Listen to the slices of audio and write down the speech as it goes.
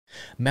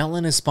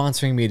Melon is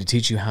sponsoring me to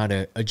teach you how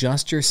to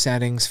adjust your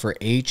settings for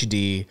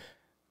HD,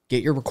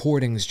 get your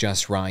recordings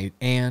just right,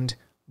 and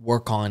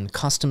work on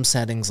custom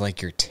settings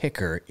like your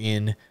ticker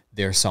in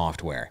their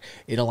software.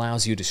 It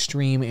allows you to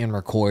stream and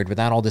record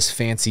without all this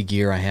fancy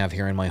gear I have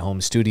here in my home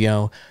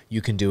studio.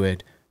 You can do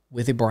it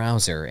with a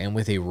browser and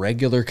with a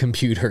regular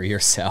computer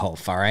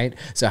yourself, all right?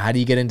 So how do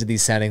you get into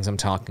these settings I'm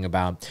talking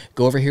about?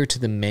 Go over here to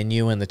the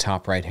menu in the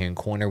top right-hand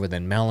corner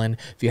within Melon.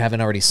 If you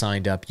haven't already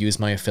signed up, use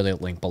my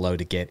affiliate link below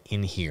to get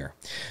in here.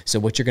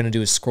 So what you're gonna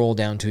do is scroll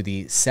down to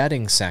the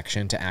settings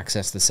section to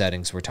access the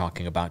settings we're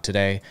talking about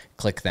today.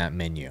 Click that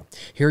menu.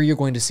 Here you're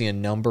going to see a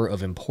number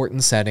of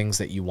important settings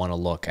that you wanna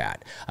look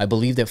at. I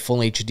believe that Full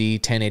HD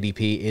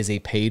 1080p is a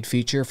paid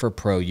feature for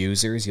pro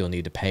users. You'll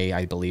need to pay,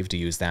 I believe, to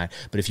use that.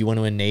 But if you want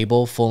to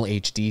enable Full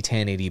HD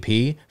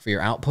 1080p for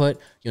your output,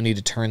 you'll need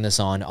to turn this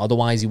on.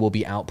 Otherwise, you will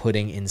be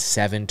outputting in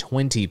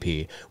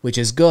 720p, which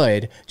is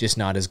good, just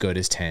not as good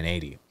as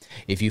 1080.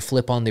 If you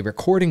flip on the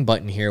recording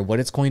button here, what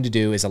it's going to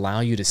do is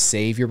allow you to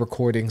save your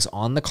recordings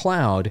on the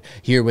cloud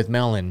here with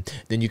Melon.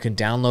 Then you can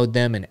download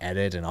them and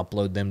edit and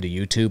upload them to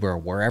YouTube or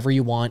wherever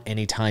you want,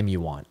 anytime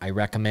you want. I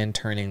recommend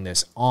turning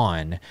this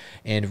on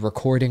and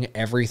recording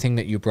everything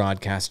that you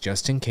broadcast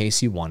just in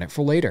case you want it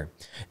for later.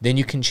 Then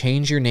you can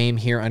change your name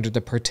here under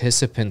the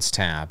Participants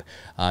tab.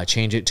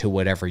 Change it to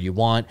whatever you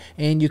want,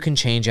 and you can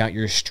change out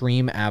your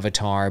stream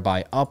avatar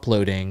by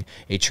uploading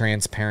a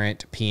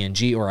transparent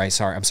PNG or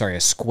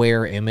a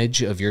square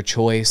image of your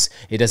choice.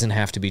 It doesn't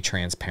have to be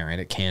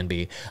transparent. It can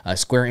be a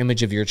square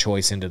image of your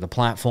choice into the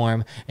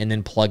platform and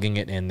then plugging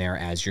it in there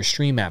as your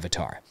stream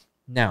avatar.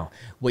 Now,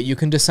 what you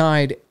can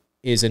decide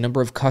is a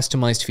number of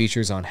customized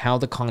features on how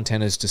the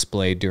content is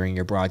displayed during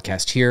your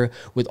broadcast here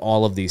with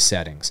all of these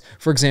settings.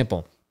 For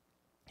example,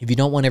 if you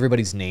don't want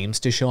everybody's names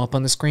to show up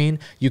on the screen,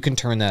 you can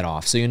turn that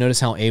off. So you notice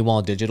how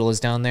Awall Digital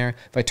is down there.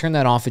 If I turn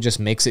that off, it just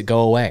makes it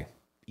go away.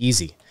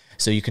 Easy.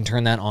 So you can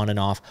turn that on and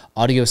off.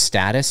 Audio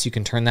status, you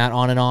can turn that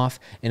on and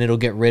off, and it'll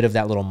get rid of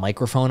that little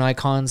microphone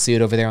icon. See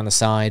it over there on the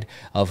side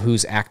of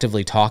who's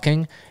actively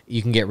talking.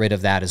 You can get rid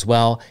of that as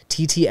well.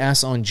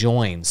 TTS on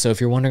join. So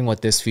if you're wondering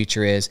what this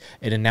feature is,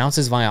 it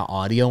announces via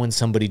audio when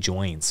somebody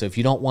joins. So if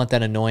you don't want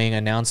that annoying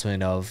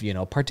announcement of, you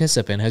know,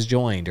 participant has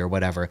joined or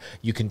whatever,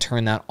 you can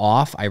turn that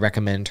off. I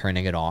recommend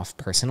turning it off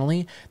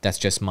personally. That's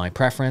just my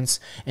preference.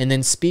 And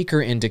then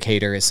speaker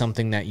indicator is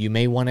something that you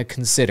may want to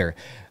consider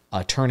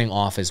turning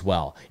off as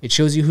well. It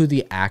shows you who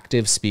the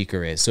active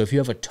speaker is. So if you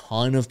have a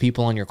ton of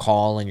people on your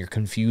call and you're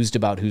confused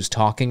about who's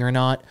talking or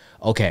not,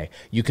 okay,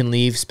 you can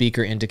leave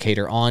speaker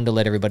indicator on to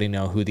let everybody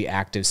know who the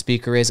active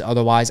speaker is.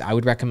 Otherwise, I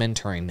would recommend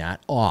turning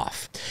that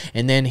off.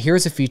 And then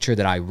here's a feature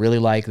that I really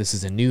like. This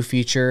is a new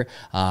feature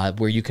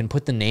where you can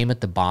put the name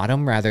at the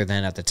bottom rather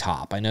than at the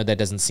top. I know that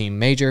doesn't seem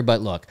major, but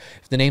look,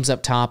 if the name's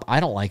up top, I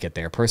don't like it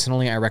there.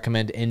 Personally, I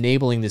recommend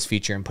enabling this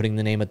feature and putting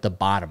the name at the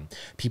bottom.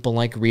 People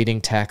like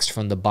reading text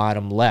from the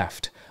bottom left.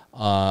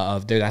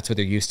 That's what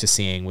they're used to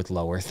seeing with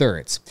lower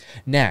thirds.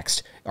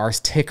 Next, our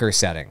ticker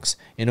settings.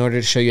 In order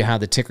to show you how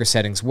the ticker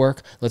settings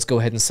work, let's go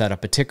ahead and set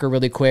up a ticker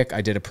really quick.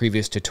 I did a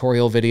previous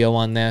tutorial video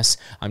on this.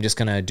 I'm just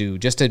gonna do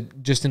just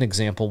an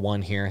example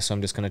one here. So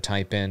I'm just gonna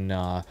type in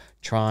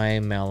try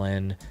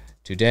Melon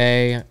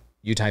today.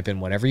 You type in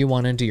whatever you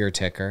want into your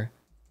ticker.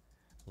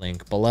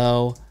 Link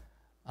below.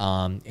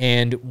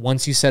 And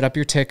once you set up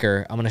your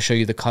ticker, I'm going to show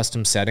you the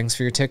custom settings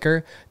for your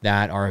ticker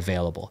that are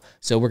available.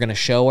 So we're going to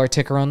show our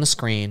ticker on the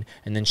screen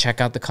and then check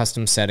out the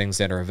custom settings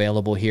that are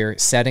available here.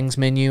 Settings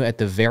menu at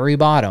the very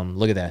bottom.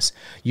 Look at this.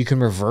 You can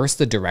reverse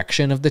the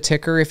direction of the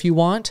ticker if you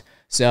want.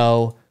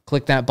 So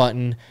click that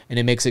button and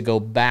it makes it go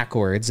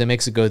backwards. It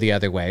makes it go the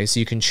other way. So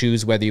you can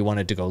choose whether you want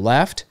it to go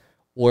left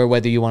or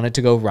whether you want it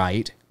to go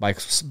right by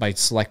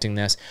selecting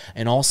this.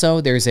 And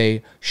also there's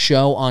a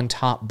show on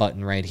top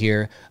button right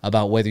here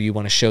about whether you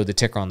want to show the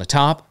ticker on the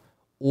top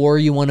or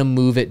you want to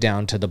move it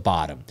down to the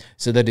bottom.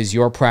 So that is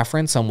your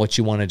preference on what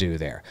you want to do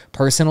there.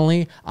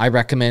 Personally, I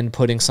recommend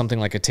putting something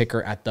like a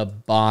ticker at the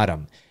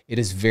bottom. It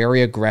is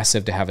very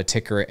aggressive to have a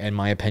ticker, in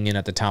my opinion,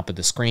 at the top of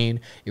the screen.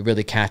 It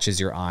really catches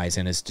your eyes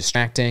and is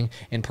distracting.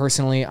 And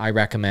personally, I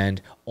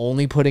recommend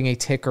only putting a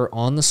ticker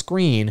on the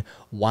screen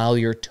while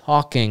you're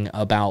talking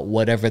about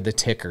whatever the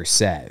ticker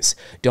says.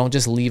 Don't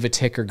just leave a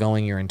ticker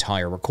going your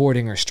entire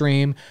recording or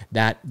stream.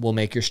 That will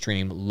make your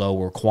stream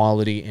lower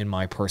quality, in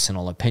my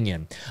personal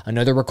opinion.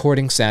 Another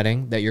recording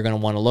setting that you're going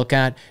to want to look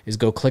at is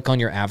go click on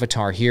your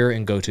avatar here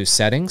and go to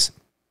settings.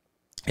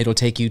 It'll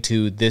take you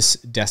to this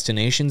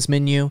destinations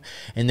menu.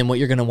 And then what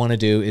you're going to want to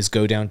do is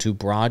go down to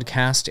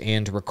broadcast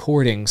and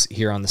recordings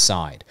here on the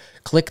side.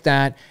 Click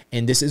that,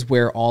 and this is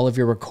where all of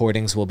your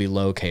recordings will be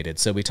located.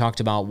 So we talked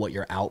about what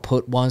your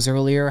output was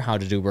earlier, how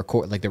to do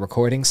the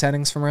recording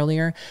settings from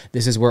earlier.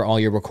 This is where all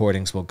your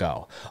recordings will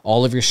go.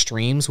 All of your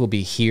streams will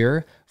be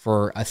here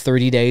for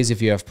 30 days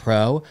if you have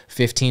Pro,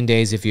 15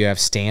 days if you have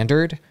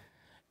Standard.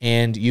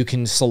 and you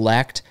can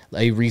select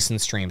a recent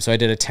stream. So I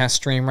did a test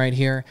stream right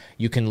here.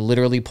 You can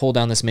literally pull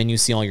down this menu,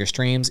 see all your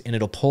streams, and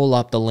it'll pull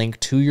up the link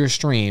to your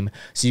stream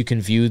so you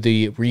can view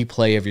the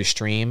replay of your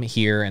stream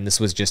here. And this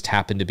was just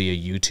happened to be a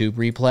YouTube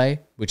replay,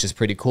 which is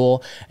pretty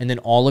cool. And then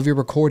all of your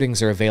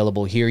recordings are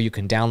available here. You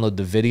can download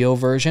the video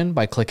version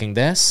by clicking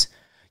this.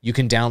 You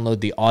can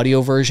download the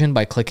audio version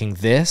by clicking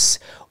this,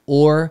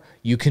 or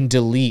you can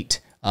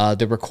delete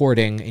the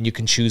recording, and you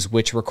can choose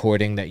which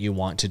recording that you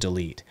want to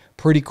delete.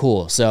 Pretty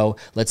cool. So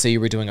let's say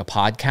you were doing a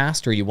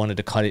podcast or you wanted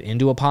to cut it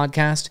into a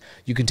podcast.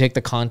 You can take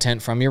the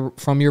content from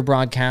your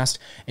broadcast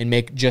and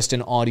make just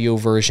an audio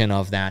version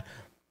of that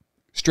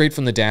straight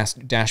from the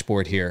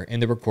dashboard here in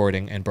the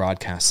recording and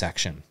broadcast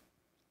section.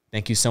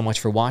 Thank you so much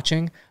for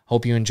watching.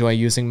 Hope you enjoy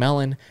using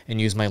Melon,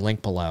 and use my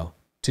link below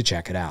to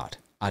check it out.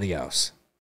 Adios.